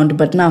ground,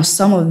 but now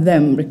some of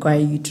them require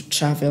you to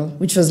travel,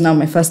 which was now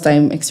my first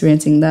time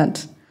experiencing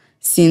that.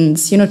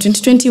 Since,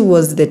 2020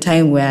 was the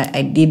time where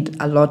I did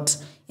a lot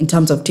in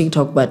terms of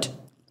TikTok, but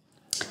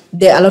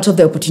a lot of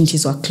the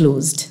opportunities were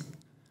closed.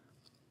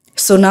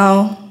 So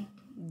now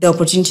the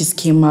opportunities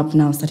came up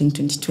now starting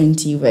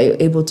 2020 where you're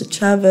able to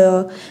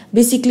travel.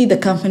 Basically, the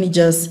company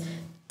just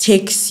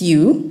takes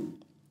you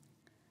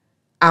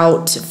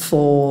out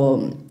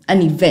for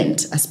an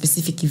event, a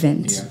specific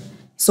event. Yeah.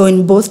 So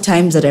in both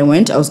times that I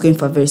went, I was going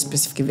for a very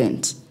specific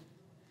event.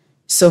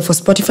 So for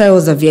Spotify, it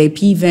was a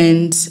VIP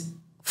event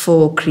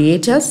for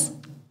creators.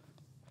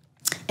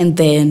 And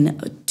then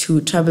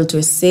to Travel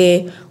to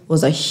SA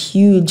was a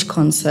huge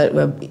concert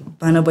where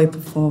Burna Boy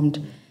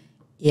performed.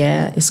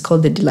 Yeah, it's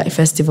called the Delight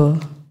Festival.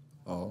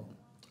 Oh,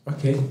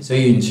 okay. So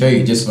you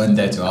just went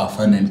there to have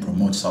fun and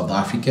promote South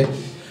Africa,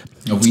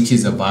 which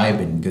is a vibe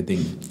and good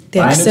thing. They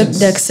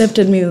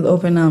accepted me with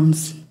open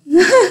arms.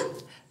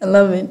 I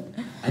love it.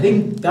 I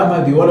think that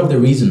might be one of the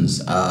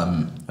reasons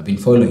I've been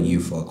following you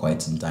for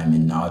quite some time,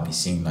 and now I'll be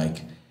seeing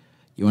like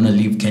you want to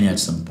leave Kenya at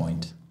some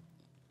point.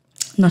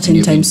 Not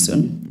anytime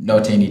soon.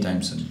 Not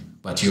anytime soon,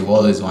 but you've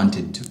always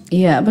wanted to.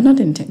 Yeah, but not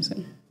anytime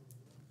soon.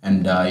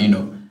 And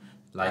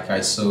like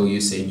I saw you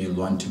saying you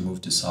want to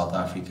move to South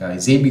Africa.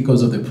 Is it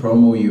because of the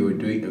promo you were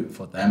doing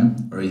for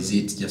them, or is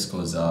it just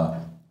because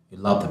you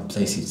love the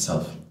place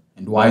itself?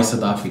 And why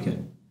South Africa?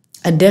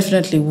 I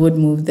definitely would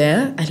move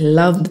there. I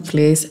love the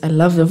place. I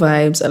love the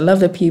vibes. I love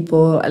the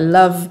people. I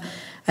loved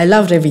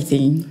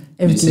everything.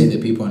 You say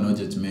the people are not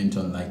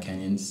judgmental like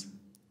Kenyans?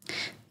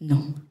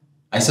 No.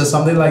 I saw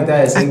something like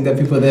that. I think the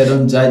people there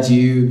don't judge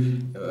you.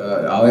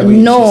 However,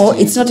 no,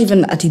 it's not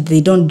even that they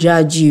don't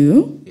judge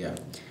you. Yeah.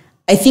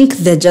 I think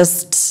they're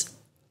just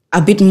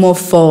a bit more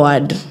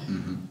forward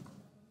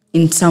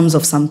in terms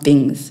of some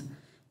things.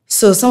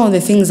 So some of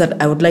the things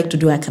that I would like to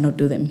do, I cannot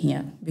do them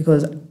here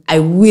because I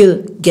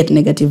will get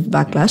negative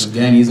backlash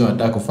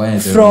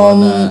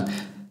from,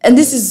 and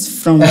this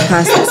is from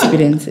past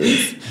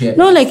experiences. Yeah.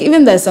 No, like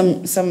even there's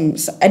some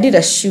I did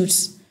a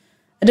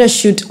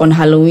shoot on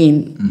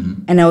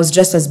Halloween and I was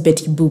dressed as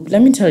Betty Boop.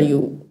 Let me tell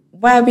you,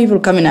 why are people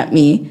coming at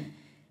me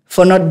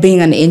for not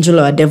being an angel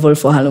or a devil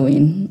for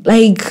Halloween?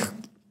 Like,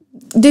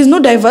 there's no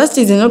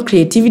diversity, there's no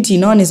creativity.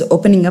 No one is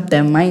opening up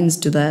their minds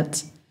to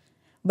that.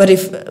 But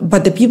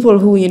the people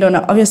who,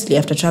 obviously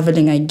after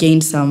traveling, I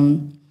gained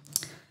some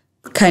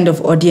kind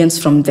of audience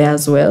from there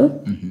as well.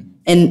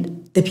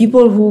 And the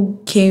people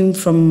who came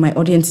from my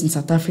audience in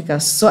South Africa are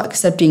so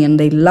accepting and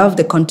they love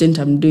the content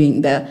I'm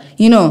doing. They're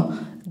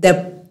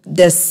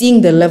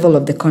seeing the level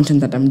of the content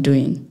that I'm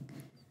doing.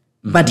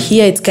 But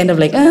here it's kind of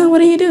like,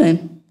 what are you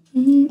doing?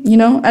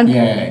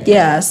 And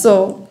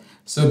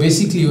So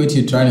basically what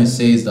you're trying to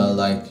say is that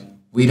like,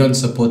 we don't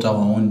support our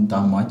own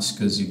that much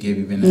because you gave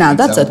even an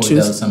that's a example,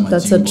 truth.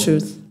 That's a Jimbo.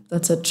 truth.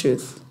 That's a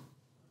truth.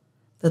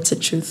 That's a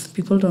truth.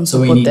 People don't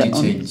So support we their need to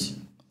own. change.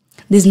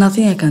 There's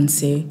nothing I can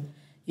say,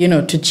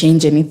 to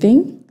change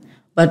anything.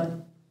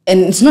 And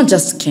it's not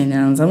just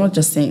Kenyans. I'm not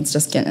just saying it's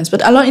just Kenyans.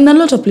 But in a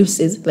lot of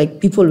places,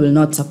 like people will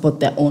not support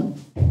their own.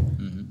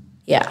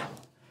 Yeah.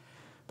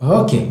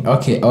 Okay.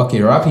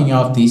 Wrapping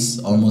up this,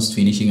 almost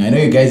finishing. I know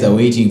you guys are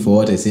waiting for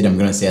what I said I'm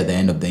going to say at the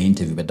end of the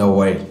interview, but don't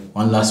worry.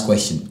 One last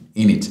question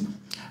in it.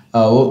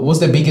 What's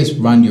the biggest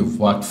brand you've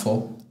worked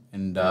for?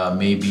 And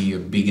maybe your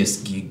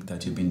biggest gig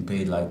that you've been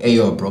paid like, hey,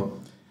 yo, bro,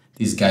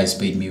 these guys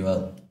paid me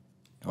well.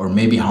 Or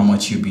maybe how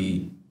much you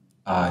be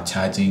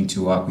charging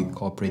to work with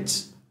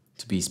corporates,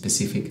 to be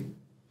specific.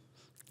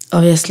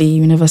 Obviously,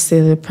 you never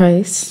say the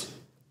price.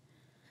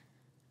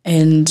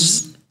 And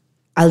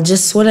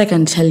what I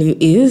can tell you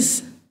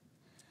is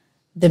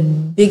the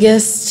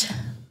biggest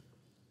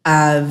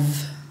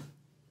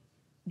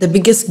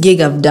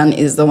gig I've done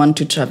is the one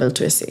to Travel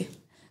to SA.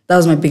 That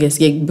was my biggest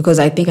gig because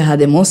I think I had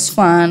the most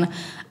fun.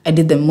 I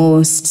did the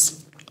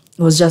most.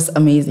 It was just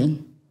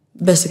amazing.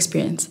 Best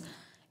experience.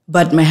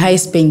 But my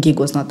highest paying gig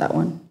was not that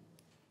one.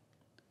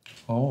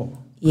 Oh.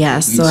 Yeah,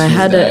 so I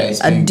had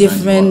a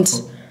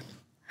different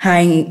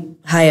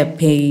higher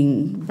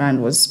paying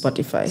brand was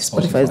Spotify.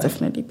 Spotify has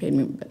definitely paid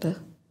me better.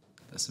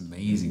 That's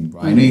amazing,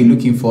 bro. I know you're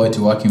looking forward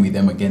to working with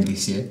them again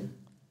this year.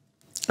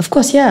 Of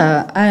course,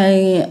 yeah.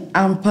 I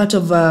am part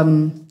of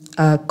a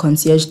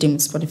concierge team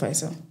with Spotify,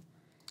 so.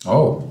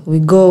 Oh. We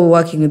go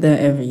working with them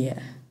every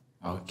year.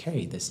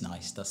 Okay, that's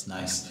nice.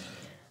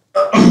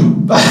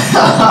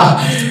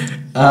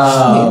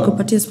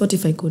 Kupatia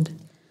Spotify code.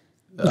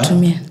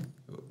 Utumie.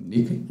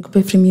 Nipi?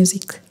 Nikupe free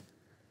music.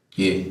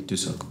 Yeah, do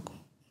so.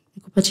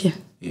 Nikupatie.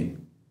 Yeah.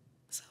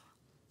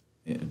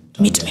 Yeah.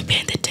 Meet me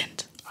behind the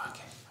tent.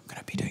 Okay, I'm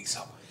gonna be doing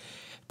so.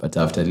 But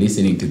after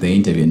listening to the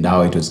interview and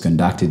how it was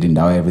conducted and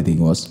how everything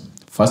was,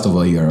 first of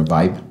all, you're a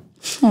vibe.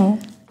 Oh.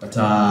 But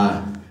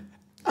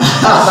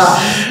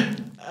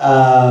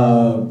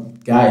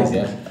guys,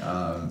 yeah.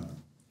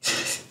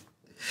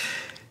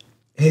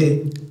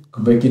 Hey,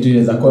 kumbe kitu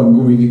inaweza kuwa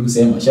ngumu hivi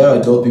kusema. Shout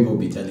out to all people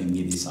be telling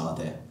me this out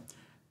there.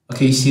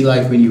 Okay, you see,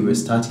 like when you were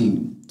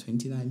starting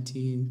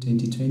 2019,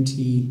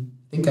 2020,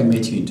 I think I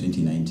met you in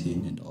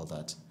 2019 and all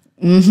that.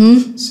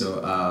 Mm-hmm.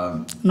 So,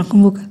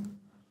 Nakumbuka.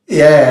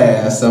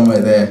 yeah,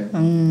 somewhere there.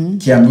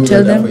 Kiambu,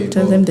 Tell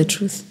them the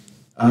truth.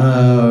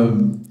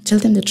 Tell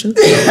them the truth.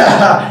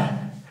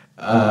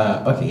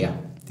 Okay, yeah.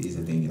 This is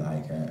the thing.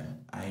 Like,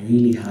 I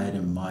really had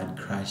a mad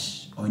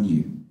crush on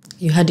you.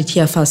 You had it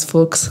here first,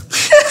 folks.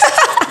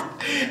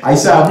 I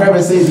swear, I've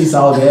never said this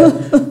out there,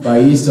 but I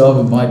used to have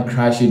a mad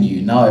crush on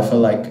you. Now I feel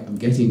like I'm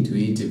getting to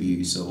interview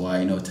you, so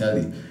why not tell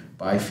you?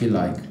 But I feel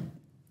like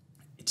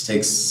it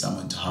takes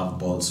someone to have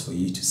balls for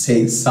you to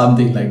say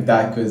something like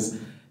that, because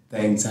the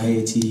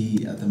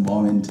anxiety at the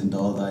moment and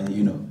all that,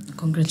 you know.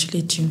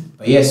 Congratulate you.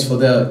 But yes, for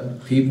the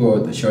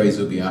people, the shows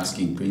will be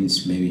asking,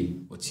 Prince, maybe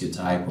what's your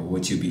type or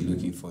what you'll be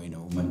looking for in a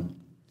woman.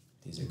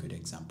 There's a good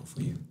example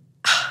for you.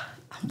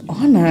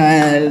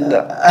 Honored.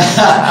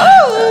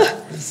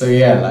 So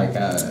yeah, like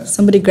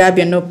Somebody grab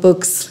your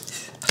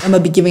notebooks. I'm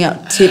gonna be giving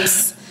out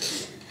tips.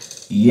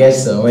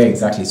 yes,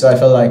 exactly. So I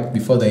felt like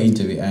before the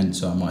interview ends,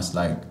 so I must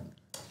like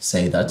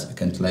say that I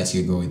can't let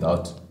you go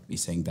without me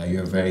saying that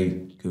you're a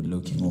very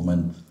good-looking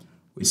woman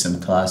with some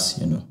class,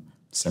 you know,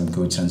 some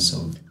good sense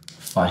of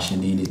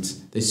fashion in it.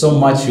 There's so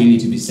much really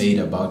to be said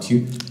about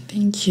you.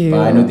 Thank you.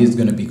 But I know this is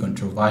gonna be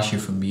controversial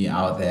for me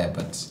out there,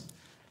 but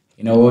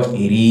you know what?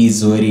 It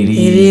is what it is.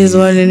 It is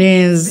what it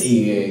is.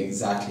 Yeah,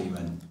 exactly,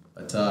 man.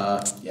 But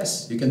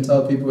yes, you can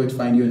tell people where to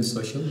find you on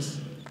socials.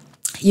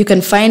 You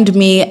can find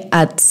me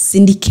at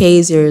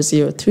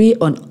CindyK003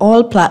 on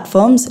all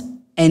platforms,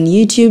 and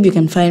YouTube you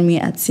can find me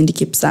at Cindy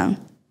Kipsang.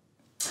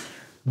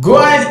 Go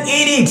and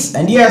eat it!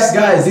 And yes,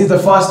 guys, this is the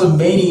first of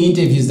many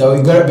interviews that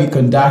we're gonna be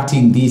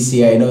conducting this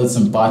year. I know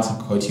some parts have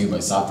caught you by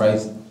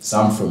surprise.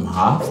 Some from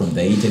her, from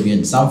the interview,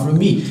 and some from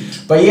me.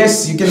 But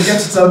yes, you can get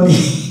to tell me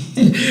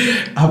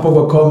up in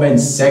the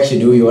comments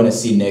section who you want to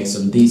see next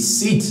on this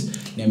seat.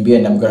 And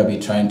I'm gonna be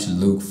trying to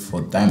look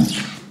for them.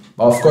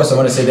 But of course, I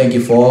want to say thank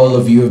you for all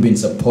of you who have been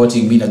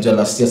supporting me. Not just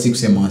last year,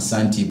 6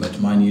 Santi, but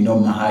man, you know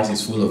my heart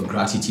is full of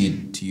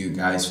gratitude to you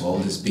guys for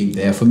always being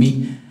there for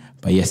me.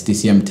 But yes,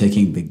 this year I'm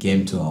taking the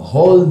game to a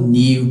whole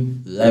new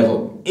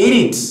level.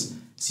 Eat it!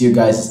 See you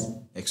guys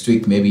next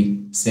week,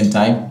 maybe same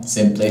time,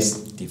 same place,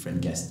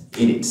 different guest.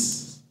 Eat it!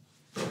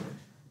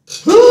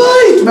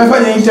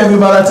 Tumefanya interview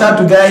mara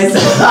tatu guys.